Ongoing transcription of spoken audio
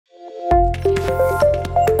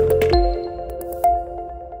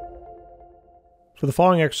For the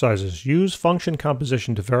following exercises, use function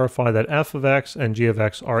composition to verify that f of x and g of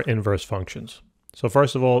x are inverse functions. So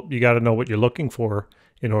first of all, you got to know what you're looking for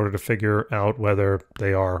in order to figure out whether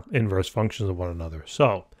they are inverse functions of one another.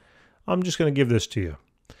 So I'm just going to give this to you.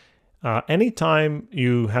 Anytime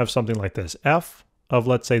you have something like this, f of,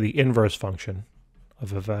 let's say, the inverse function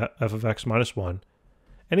of f of x minus 1,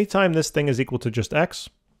 anytime this thing is equal to just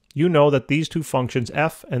x, you know that these two functions,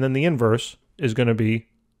 f and then the inverse, is going to be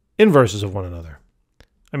inverses of one another.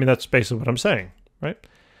 I mean, that's basically what I'm saying, right?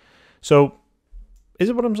 So is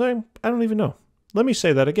it what I'm saying? I don't even know. Let me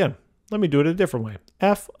say that again. Let me do it a different way.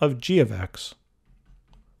 F of g of x,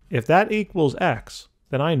 if that equals x,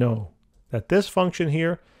 then I know that this function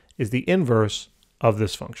here is the inverse of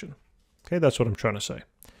this function. Okay, that's what I'm trying to say.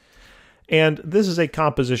 And this is a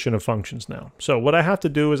composition of functions now. So what I have to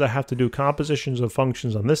do is I have to do compositions of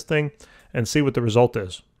functions on this thing and see what the result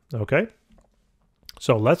is. Okay?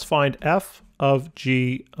 So let's find f of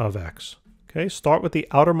g of x. Okay, start with the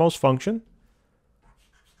outermost function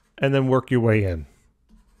and then work your way in.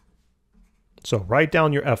 So write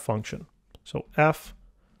down your f function. So f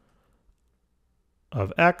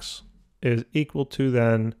of x is equal to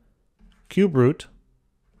then cube root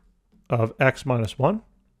of x minus 1.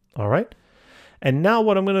 All right. And now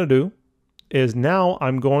what I'm going to do is now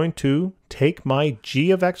I'm going to take my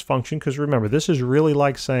g of x function, because remember, this is really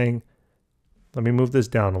like saying, let me move this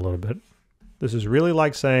down a little bit. This is really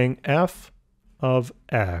like saying f of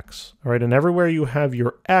x. All right. And everywhere you have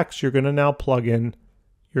your x, you're going to now plug in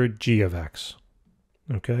your g of x.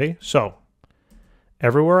 Okay. So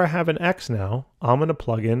everywhere I have an x now, I'm going to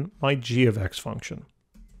plug in my g of x function.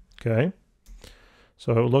 Okay.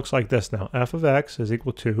 So it looks like this now. F of x is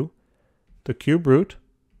equal to the cube root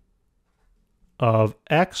of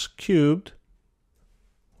x cubed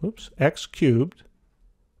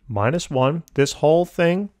minus 1. This whole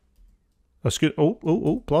thing, plus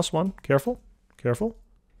 1. Careful.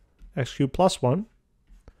 X cubed plus 1.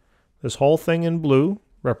 This whole thing in blue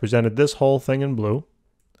represented this whole thing in blue.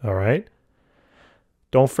 All right.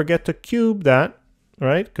 Don't forget to cube that,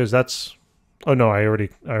 right? Because that's, oh no, I already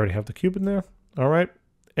have the cube in there. All right.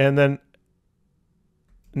 And then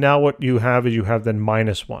now what you have is you have then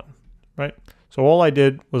minus 1, right? So all I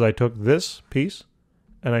did was I took this piece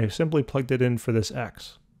and I simply plugged it in for this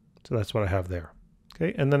x. So that's what I have there.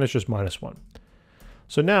 Okay. And then it's just minus 1.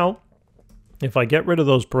 So now if I get rid of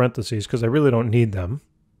those parentheses, because I really don't need them,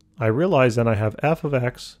 I realize then I have f of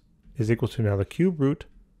x is equal to now the cube root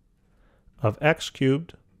of x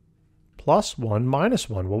cubed plus 1 minus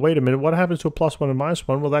 1. Well, wait a minute. What happens to a plus 1 and minus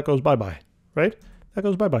 1? Well, that goes bye-bye, right? That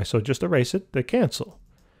goes bye-bye. So just erase it. They cancel.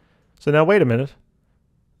 So now wait a minute.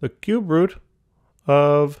 The cube root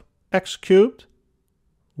of x cubed,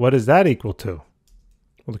 what is that equal to?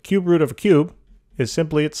 Well, the cube root of a cube is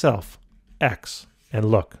simply itself, x. And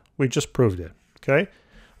look, we just proved it, okay?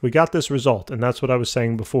 We got this result, and that's what I was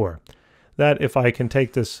saying before. That if I can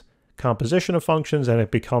take this composition of functions and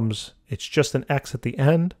it's just an x at the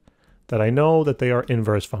end, that I know that they are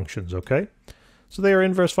inverse functions, okay? So they are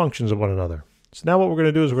inverse functions of one another. So now what we're going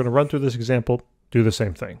to do is we're going to run through this example, do the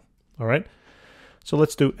same thing, all right? So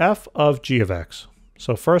let's do f of g of x.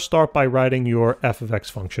 So first start by writing your f of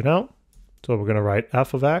x function out. So we're going to write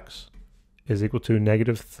f of x is equal to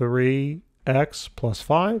negative 3x plus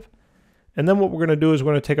 5. And then what we're going to do is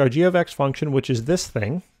we're going to take our g of x function, which is this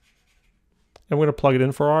thing, and we're going to plug it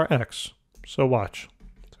in for our x. So watch.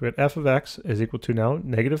 So we have f of x is equal to now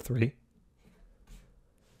negative 3.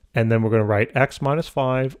 And then we're going to write x minus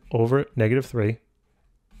 5 over negative 3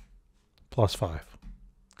 plus 5.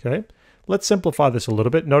 Okay? Let's simplify this a little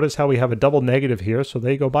bit. Notice how we have a double negative here, so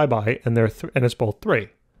they go bye-bye, and and it's both 3.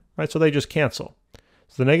 Right? So they just cancel.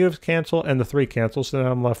 So the negatives cancel and the 3 cancel, so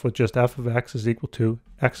now I'm left with just f of x is equal to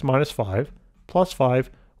x minus 5 plus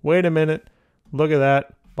 5. Wait a minute. Look at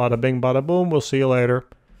that. Bada bing, bada boom. We'll see you later.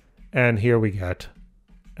 And here we get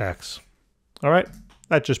x. All right?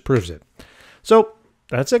 That just proves it. So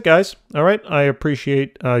that's it, guys. All right. I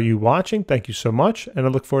appreciate you watching. Thank you so much. And I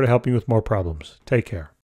look forward to helping you with more problems. Take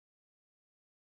care.